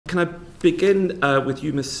Can I begin with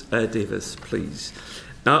you, Ms. Davis, please?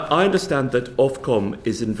 Now, I understand that Ofcom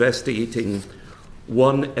is investigating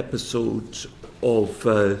one episode of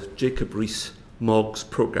Jacob Rees-Mogg's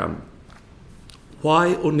programme.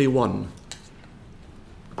 Why only one?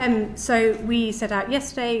 So we set out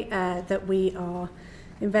yesterday that we are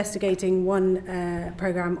investigating one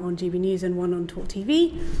programme on GB News and one on Talk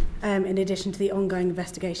TV, in addition to the ongoing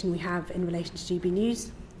investigation we have in relation to GB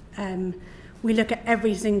News. We look at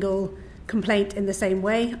every single complaint in the same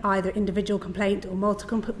way, either individual complaint or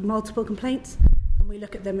multiple complaints, and we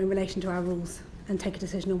look at them in relation to our rules and take a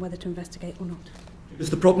decision on whether to investigate or not.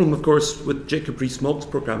 Because the problem, of course, with Jacob Rees-Mogg's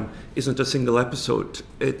programme isn't a single episode.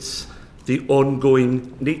 It's the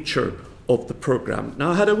ongoing nature of the programme.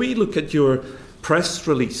 Now, I had a wee look at your press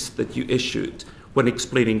release that you issued when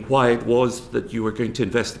explaining why it was that you were going to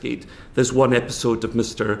investigate this one episode of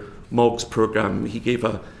Mr. Mogg's programme. He gave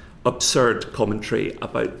an absurd commentary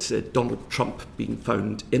about Donald Trump being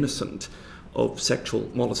found innocent of sexual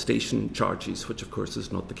molestation charges, which, of course,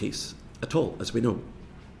 is not the case at all, as we know.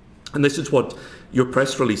 And this is what your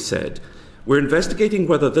press release said. We're investigating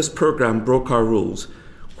whether this programme broke our rules,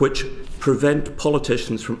 which prevent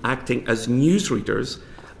politicians from acting as newsreaders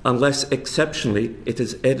unless exceptionally it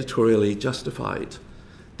is editorially justified.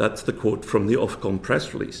 That's the quote from the Ofcom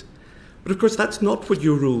press release. But of course that's not what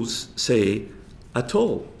your rules say at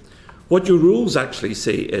all. What your rules actually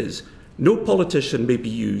say is no politician may be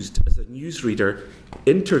used as a newsreader,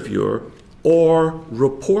 interviewer or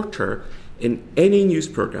reporter in any news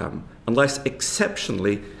programme unless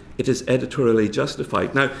exceptionally it is editorially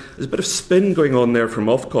justified. Now, there's a bit of spin going on there from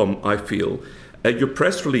Ofcom, I feel. Your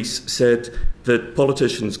press release said that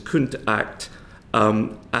politicians couldn't act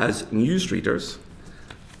as newsreaders,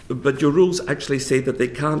 but your rules actually say that they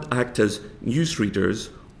can't act as newsreaders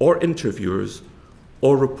or interviewers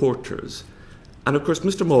or reporters. And of course,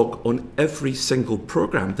 Mr. Mogg, on every single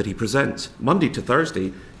programme that he presents, Monday to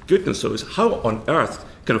Thursday, goodness knows, how on earth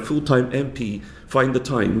can a full-time MP find the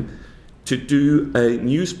time to do a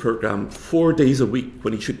news programme 4 days a week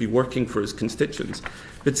when he should be working for his constituents?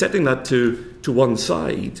 But setting that to one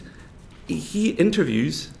side, he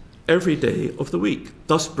interviews every day of the week,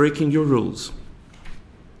 thus breaking your rules.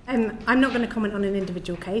 I'm not going to comment on an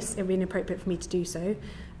individual case. It would be inappropriate for me to do so.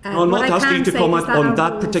 No, I'm not asking you to comment on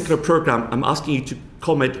that particular programme. I'm asking you to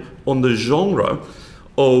comment on the genre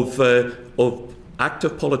of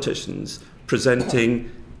active politicians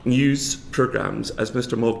presenting news programmes, as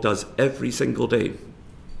Mr. Mogg does every single day.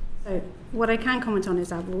 So what I can comment on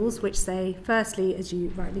is our rules, which say, firstly, as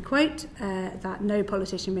you rightly quote, that no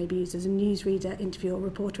politician may be used as a newsreader, interviewer or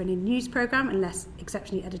reporter in a news programme unless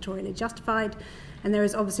exceptionally editorially justified. And there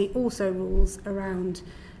is obviously also rules around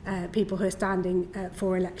people who are standing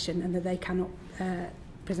for election and that they cannot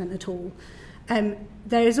present at all.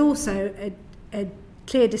 There is also a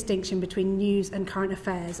clear distinction between news and current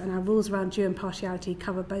affairs, and our rules around due impartiality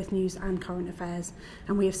cover both news and current affairs,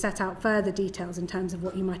 and we have set out further details in terms of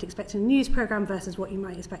what you might expect in a news programme versus what you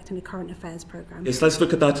might expect in a current affairs programme. Yes, let's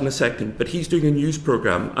look at that in a second, but he's doing a news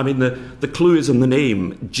programme. I mean, the clue is in the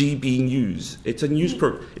name, GB News. It's a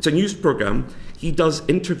news programme. He does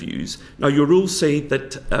interviews. Now, your rules say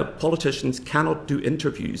that politicians cannot do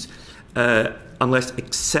interviews unless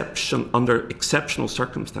under exceptional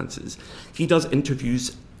circumstances. He does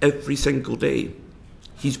interviews every single day.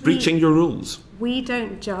 He's breaching your rules. We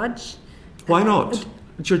don't judge. Why not?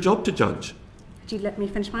 It's your job to judge. Do you let me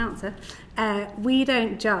finish my answer? We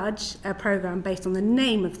don't judge a programme based on the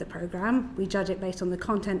name of the programme. We judge it based on the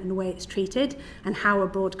content and the way it's treated and how a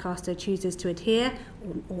broadcaster chooses to adhere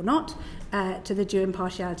or not to the due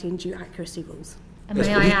impartiality and due accuracy rules. And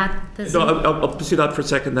may I add... I'll pursue that for a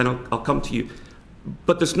second, then I'll come to you.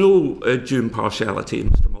 But there's no due impartiality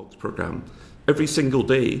in Mr. Mogg's programme. Every single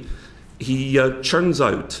day, he churns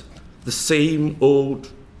out the same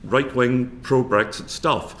old right-wing pro-Brexit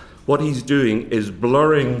stuff. What he's doing is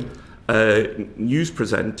blurring news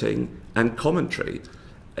presenting and commentary.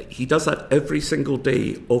 He does that every single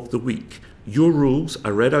day of the week. Your rules, I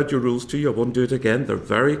read out your rules to you, I won't do it again, they're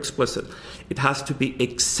very explicit. It has to be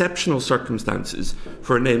exceptional circumstances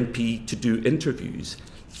for an MP to do interviews.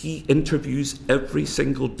 He interviews every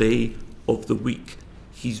single day of the week.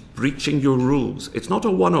 He's breaching your rules. It's not a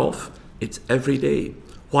one-off, it's every day.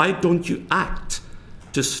 Why don't you act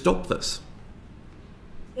to stop this?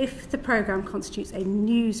 If the programme constitutes a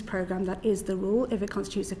news programme, that is the rule. If it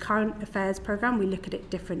constitutes a current affairs programme, we look at it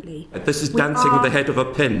differently. This is dancing with the head of a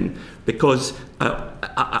pin, because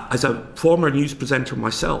as a former news presenter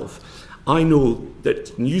myself, I know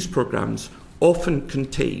that news programmes often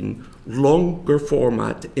contain longer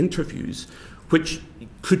format interviews which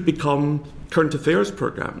could become current affairs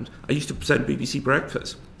programmes. I used to present BBC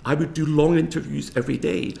Breakfast. I would do long interviews every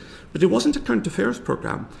day, but it wasn't a current affairs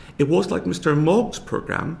programme. It was like Mr. Mogg's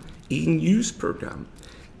programme, a news programme.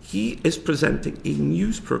 He is presenting a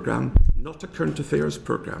news programme, not a current affairs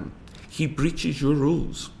programme. He breaches your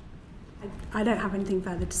rules. I don't have anything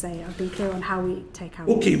further to say. I've been clear on how we take our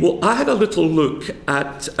Okay, rules. well, I had a little look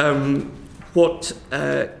at what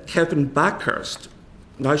Kevin Backhurst,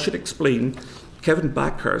 now I should explain, Kevin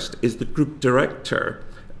Backhurst is the group director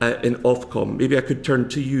in Ofcom. Maybe I could turn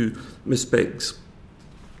to you, Ms. Biggs.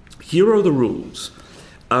 Here are the rules.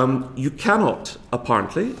 You cannot,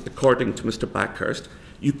 apparently, according to Mr. Backhurst,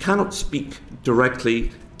 you cannot speak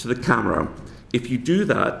directly to the camera. If you do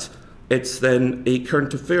that, it's then a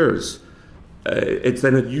current affairs, it's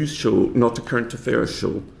then a news show, not a current affairs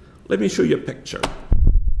show. Let me show you a picture.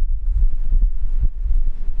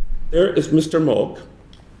 There is Mr. Mogg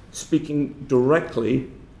speaking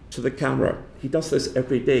directly to the camera. He does this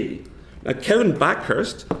every day. Now, Kevin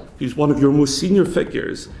Backhurst, who's one of your most senior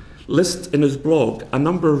figures, lists in his blog a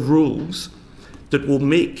number of rules that will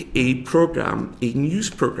make a programme a news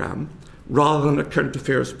programme rather than a current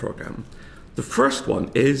affairs programme. The first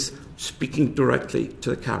one is speaking directly to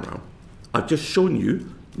the camera. I've just shown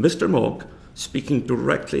you Mr. Mogg speaking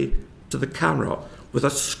directly to the camera with a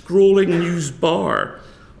scrolling news bar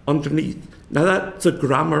underneath. Now, that's the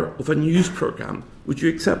grammar of a news programme. Would you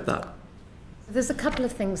accept that? There's a couple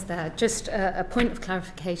of things there. Just a point of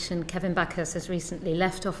clarification. Kevin Backhurst has recently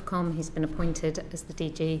left Ofcom. He's been appointed as the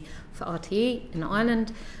DG for RTE in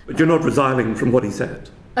Ireland. But you're not resigning from what he said?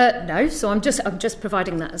 No, so I'm just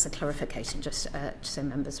providing that as a clarification, just so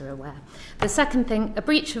members are aware. The second thing, a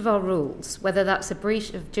breach of our rules, whether that's a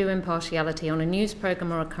breach of due impartiality on a news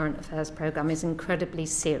programme or a current affairs programme, is incredibly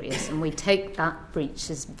serious, and we take that breach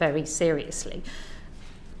very seriously.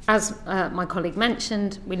 As my colleague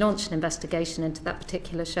mentioned, we launched an investigation into that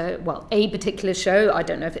particular show. Well, a particular show. I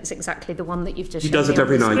don't know if it's exactly the one that you've just shown me on the screen.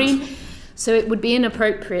 He does it every night. So it would be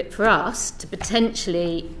inappropriate for us to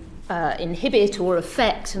potentially inhibit or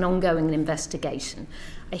affect an ongoing investigation.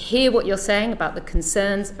 I hear what you're saying about the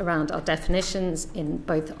concerns around our definitions in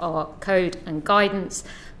both our code and guidance.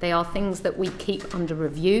 They are things that we keep under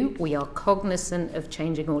review. We are cognizant of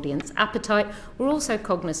changing audience appetite. We're also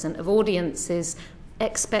cognizant of audiences'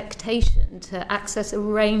 expectation to access a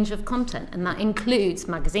range of content, and that includes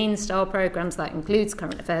magazine-style programmes, that includes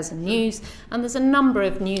current affairs and news, and there's a number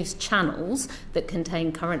of news channels that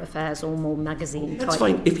contain current affairs or more magazine-type. That's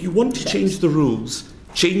fine. If you want to change the rules,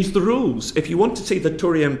 change the rules. If you want to say that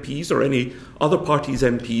Tory MPs or any other party's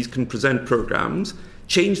MPs can present programmes,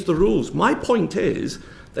 change the rules. My point is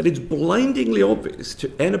that it's blindingly obvious to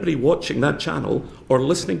anybody watching that channel or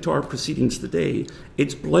listening to our proceedings today,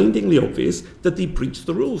 it's blindingly obvious that they breach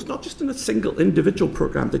the rules, not just in a single individual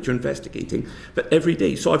programme that you're investigating, but every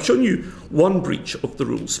day. So I've shown you one breach of the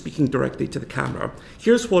rules, speaking directly to the camera.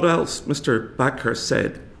 Here's what else Mr. Backhurst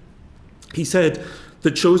said. He said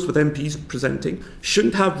that shows with MPs presenting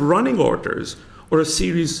shouldn't have running orders or a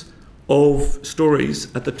series of stories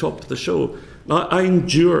at the top of the show. Now, I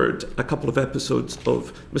endured a couple of episodes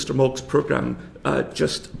of Mr. Mogg's programme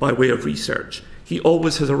just by way of research. He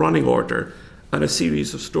always has a running order and a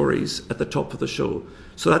series of stories at the top of the show.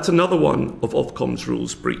 So that's another one of Ofcom's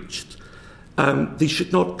rules breached. They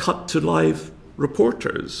should not cut to live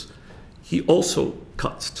reporters. He also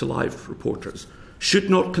cuts to live reporters. Should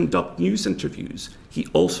not conduct news interviews. He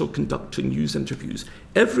also conducts news interviews.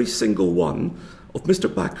 Every single one of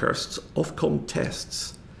Mr. Backhurst's Ofcom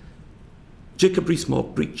tests, Jacob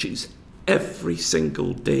Rees-Mogg breaches every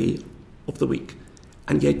single day of the week,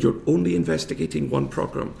 and yet you're only investigating one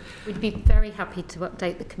programme. We'd be very happy to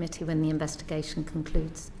update the committee when the investigation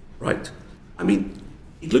concludes. Right. I mean,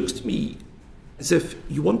 it looks to me as if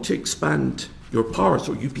you want to expand your powers,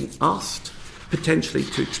 or you've been asked potentially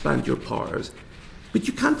to expand your powers, but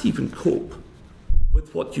you can't even cope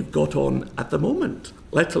with what you've got on at the moment,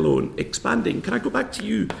 let alone expanding. Can I go back to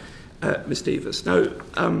you, Ms. Davis? Now,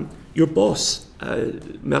 your boss,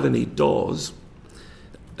 Melanie Dawes,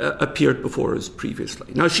 appeared before us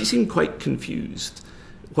previously. Now, she seemed quite confused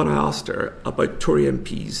when I asked her about Tory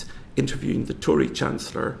MPs interviewing the Tory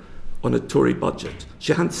Chancellor on a Tory budget.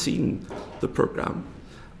 She hadn't seen the programme.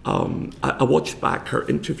 I watched back her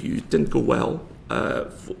interview. It didn't go well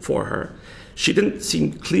for her. She didn't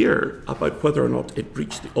seem clear about whether or not it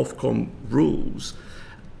breached the Ofcom rules.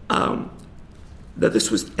 Now,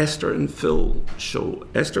 this was Esther and Phil show,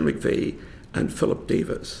 Esther McVeigh and Philip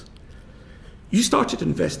Davis. You started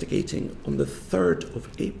investigating on the 3rd of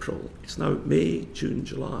April. It's now May, June,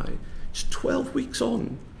 July. It's 12 weeks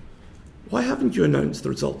on. Why haven't you announced the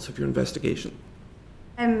results of your investigation?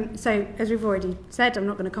 So, as we've already said, I'm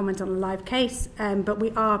not going to comment on a live case, but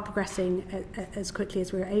we are progressing as quickly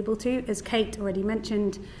as we're able to. As Kate already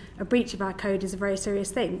mentioned, a breach of our code is a very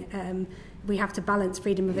serious thing. We have to balance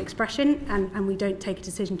freedom of expression, and we don't take a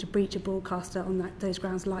decision to breach a broadcaster on those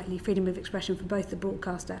grounds lightly. Freedom of expression for both the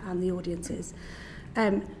broadcaster and the audiences.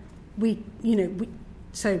 We're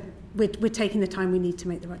taking the time we need to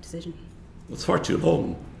make the right decision. Well, it's far too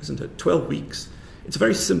long, isn't it? 12 weeks. It's a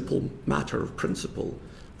very simple matter of principle.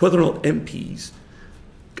 Whether or not MPs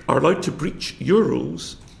are allowed to breach your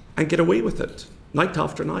rules and get away with it, night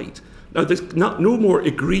after night. Now, there's no more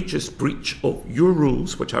egregious breach of your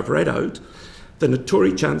rules, which I've read out, than a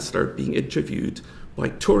Tory Chancellor being interviewed by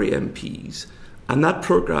Tory MPs, and that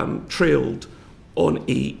programme trailed on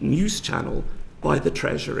a news channel by the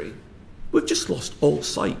Treasury. We've just lost all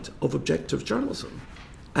sight of objective journalism.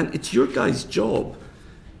 And it's your guys' job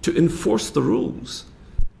to enforce the rules,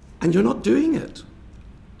 and you're not doing it.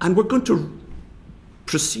 And we're going to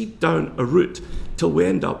proceed down a route till we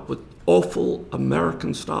end up with awful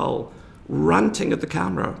American-style ranting at the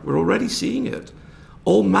camera. We're already seeing it,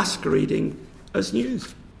 all masquerading as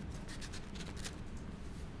news.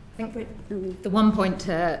 I think the one point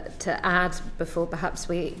to add before perhaps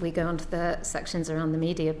we go on to the sections around the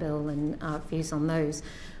media bill and our views on those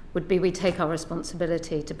would be we take our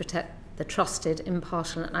responsibility to protect the trusted,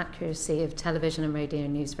 impartial and accuracy of television and radio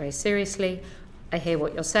news very seriously. I hear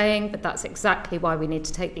what you're saying, but that's exactly why we need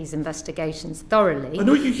to take these investigations thoroughly. I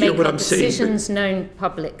know you hear what I'm saying. Make decisions known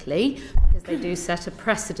publicly, because they do set a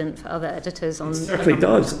precedent for other editors on... It certainly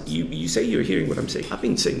does. You say you're hearing what I'm saying. I've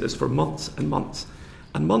been saying this for months and months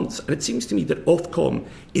and months, and it seems to me that Ofcom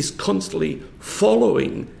is constantly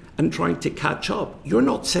following and trying to catch up. You're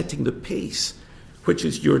not setting the pace, which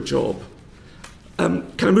is your job.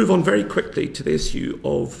 Can I move on very quickly to the issue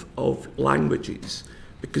of languages?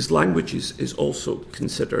 Because languages is also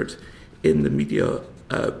considered in the media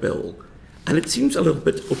bill. And it seems a little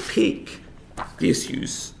bit opaque, the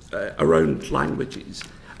issues around languages.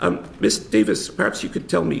 Ms Davis, perhaps you could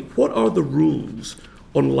tell me, what are the rules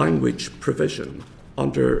on language provision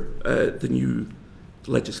under the new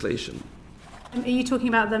legislation? Are you talking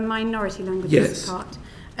about the minority languages yes. part?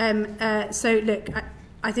 So, look,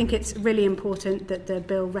 I think it's really important that the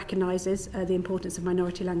bill recognises the importance of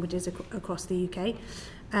minority languages across the UK,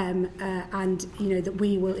 and that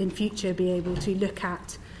we will in future be able to look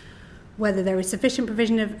at whether there is sufficient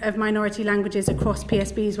provision of minority languages across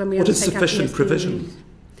PSBs when we undertake our PSB sufficient provision?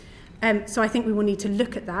 So I think we will need to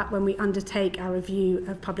look at that when we undertake our review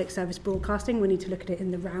of public service broadcasting. We need to look at it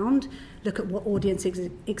in the round, look at what audiences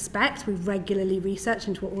expect. We regularly research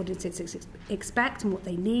into what audiences expect and what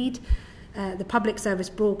they need. The public service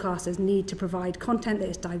broadcasters need to provide content that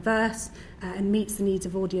is diverse and meets the needs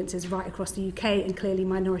of audiences right across the UK, and clearly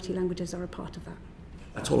minority languages are a part of that.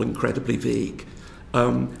 That's all incredibly vague.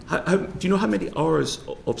 Do you know how many hours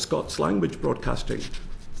of Scots language broadcasting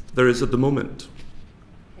there is at the moment?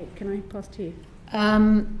 Can I pass to you?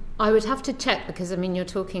 I would have to check, because you're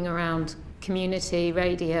talking around community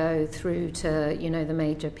radio through to the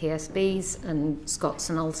major PSBs and Scots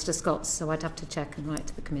and Ulster Scots, so I'd have to check and write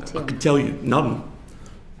to the committee. I can tell you, none,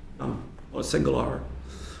 not a single hour.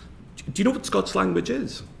 Do you know what Scots language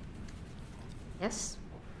is? Yes.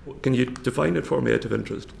 Can you define it for me out of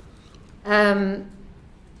interest?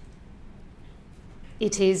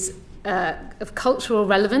 It is of cultural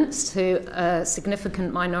relevance to a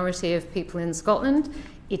significant minority of people in Scotland.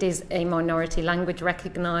 It is a minority language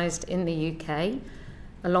recognised in the UK,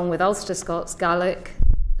 along with Ulster Scots, Gaelic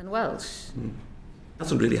and Welsh.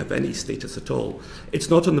 Doesn't really have any status at all. It's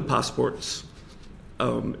not on the passports.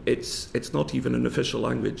 It's not even an official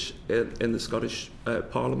language in the Scottish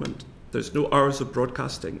Parliament. There's no hours of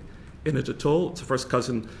broadcasting in it at all. It's a first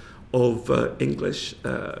cousin of English,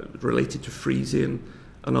 related to Frisian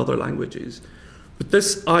and other languages. But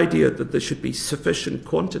this idea that there should be sufficient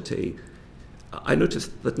quantity, I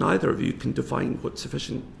noticed that neither of you can define what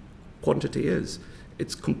sufficient quantity is.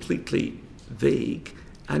 It's completely vague,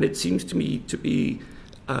 and it seems to me to be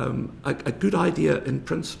a good idea in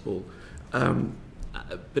principle,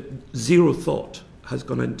 but zero thought has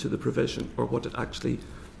gone into the provision or what it actually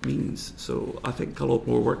means. So I think a lot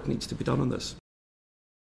more work needs to be done on this.